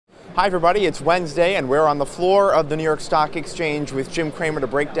Hi everybody, it's Wednesday and we're on the floor of the New York Stock Exchange with Jim Cramer to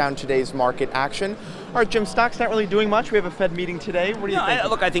break down today's market action. All right, Jim, stock's not really doing much. We have a Fed meeting today. What do you think?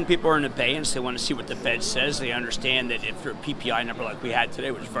 Look, I think people are in abeyance. They want to see what the Fed says. They understand that if a PPI number like we had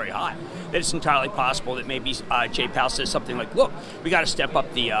today was very high, that it's entirely possible that maybe Jay Powell says something like, look, we got to step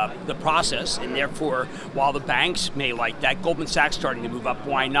up the process, and therefore, while the banks may like that, Goldman Sachs starting to move up,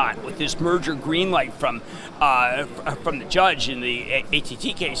 why not? With this merger green light from the judge in the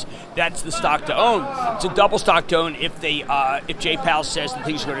AT&T case, that's the stock to own. It's a double stock to own if Jay Powell says that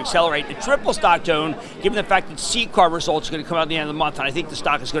things are going to accelerate. A triple stock to own, given the fact that C-Car results are going to come out at the end of the month, and I think the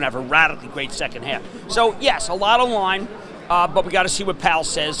stock is going to have a radically great second half. So yes, a lot on line. But we got to see what Powell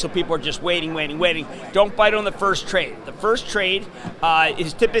says, so people are just waiting. Don't bite on the first trade. The first trade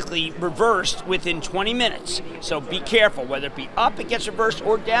is typically reversed within 20 minutes. So be careful, whether it be up, it gets reversed,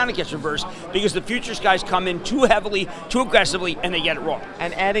 or down, it gets reversed, because the futures guys come in too heavily, too aggressively, and they get it wrong.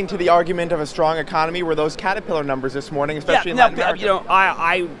 And adding to the argument of a strong economy were those Caterpillar numbers this morning, especially in Latin America. You know,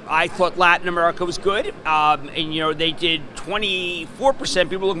 I thought Latin America was good, and you know they did 24%.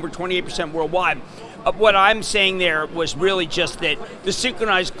 People looking for 28% worldwide. What I'm saying there was really just that the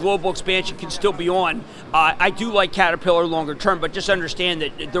synchronized global expansion can still be on. I do like Caterpillar longer term, but just understand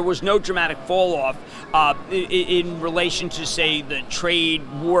that there was no dramatic fall off in relation to, say, the trade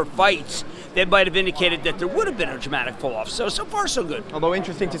war fights that might have indicated that there would have been a dramatic fall off. So far, so good. Although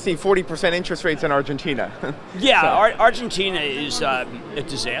interesting to see 40% interest rates in Argentina. Yeah, Argentina is a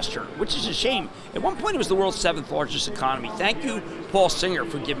disaster, which is a shame. At one point, it was the world's 7th largest economy. Thank you, Paul Singer,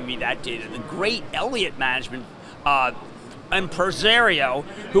 for giving me that data. The great Elliott management impresario,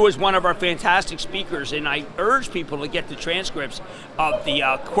 who was one of our fantastic speakers, and I urge people to get the transcripts of the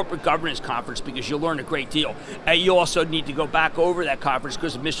corporate governance conference because you'll learn a great deal. You also need to go back over that conference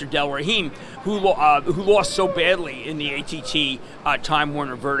because of Mr. Del Rahim, who lost so badly in the AT&T Time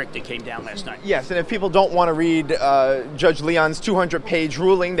Warner verdict that came down last night. Yes, and if people don't want to read Judge Leon's 200-page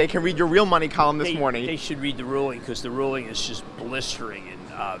ruling, they can read your Real Money column this morning. They should read the ruling because the ruling is just blistering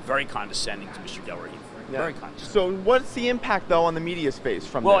and very condescending to Mr. Del Rahim. Yeah. Very conscious. So what's the impact, though, on the media space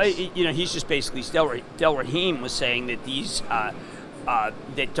from this? Well, you know, he's just basically, Del Rahim was saying that these,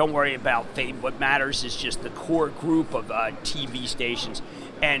 that don't worry about fame. What matters is just the core group of TV stations.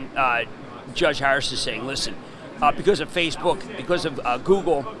 And Judge Harris is saying, listen, because of Facebook, because of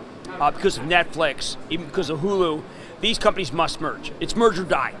Google, because of Netflix, even because of Hulu, these companies must merge. It's merge or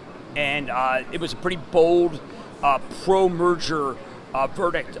die. And it was a pretty bold pro-merger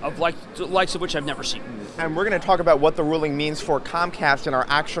verdict of likes of which I've never seen. And we're going to talk about what the ruling means for Comcast in our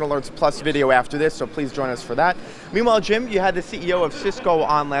Action Alerts Plus video after this, so please join us for that. Meanwhile, Jim, you had the CEO of Cisco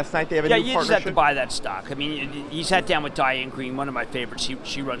on last night. They have a new partnership. Yeah, you just have to buy that stock. I mean, he sat down with Diane Greene, one of my favorites.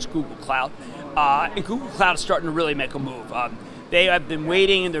 She runs Google Cloud. And Google Cloud is starting to really make a move. They have been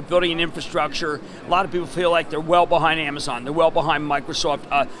waiting and they're building an infrastructure. A lot of people feel like they're well behind Amazon. They're well behind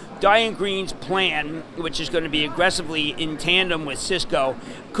Microsoft. Diane Greene's plan, which is going to be aggressively in tandem with Cisco,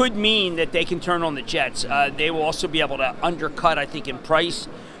 could mean that they can turn on the jets. They will also be able to undercut, I think, in price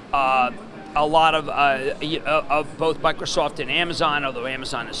a lot of both Microsoft and Amazon, although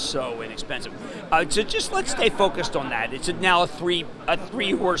Amazon is so inexpensive. So just let's stay focused on that. It's now a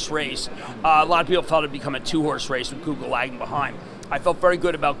three-horse race. A lot of people felt it become a two-horse race with Google lagging behind. I felt very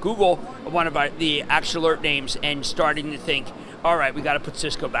good about Google, one of the Action Alert names, and starting to think, all right, we got to put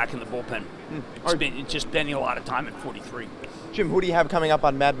Cisco back in the bullpen. It's just spending a lot of time at 43. Jim, who do you have coming up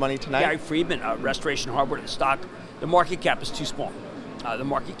on Mad Money tonight? Gary Friedman, Restoration Hardware. The stock, the market cap is too small. The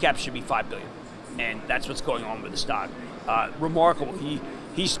market cap should be $5 billion, and that's what's going on with the stock. Remarkable.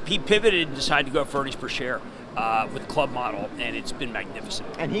 He pivoted and decided to go for earnings per share with Club Model, and it's been magnificent.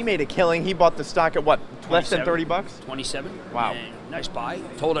 And he made a killing. He bought the stock at what, less than 30 bucks? 27. Wow. And nice buy.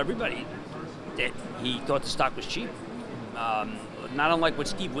 Told everybody that he thought the stock was cheap. Not unlike what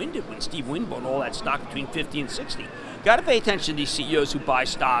Steve Wynn did when Steve Wynn bought all that stock between 50 and 60. Got to pay attention to these CEOs who buy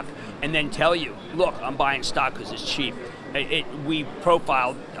stock and then tell you, look, I'm buying stock because it's cheap. We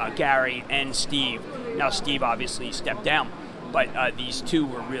profiled Gary and Steve. Now Steve obviously stepped down, but these two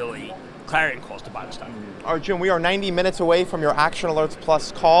were really clarion calls to buy the stock. All right, Jim, we are 90 minutes away from your Action Alerts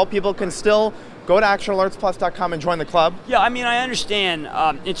Plus call. People can still go to actionalertsplus.com and join the club. Yeah, I mean, I understand.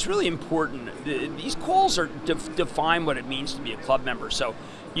 It's really important. These calls are define what it means to be a club member. So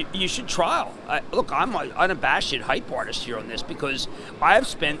you should trial. Look, I'm an unabashed hype artist here on this because I have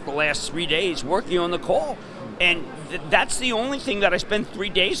spent the last 3 days working on the call. And that's the only thing that I spend 3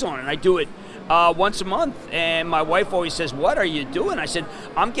 days on, and I do it once a month. And my wife always says, what are you doing? I said,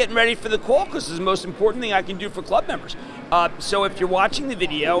 I'm getting ready for the call because it's the most important thing I can do for club members. So if you're watching the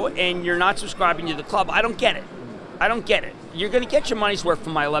video and you're not subscribing to the club, I don't get it. I don't get it. You're going to get your money's worth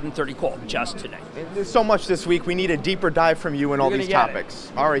from my 11:30 call just today. There's so much this week. We need a deeper dive from you in all these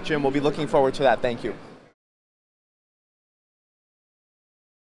topics. All right, Jim, we'll be looking forward to that. Thank you.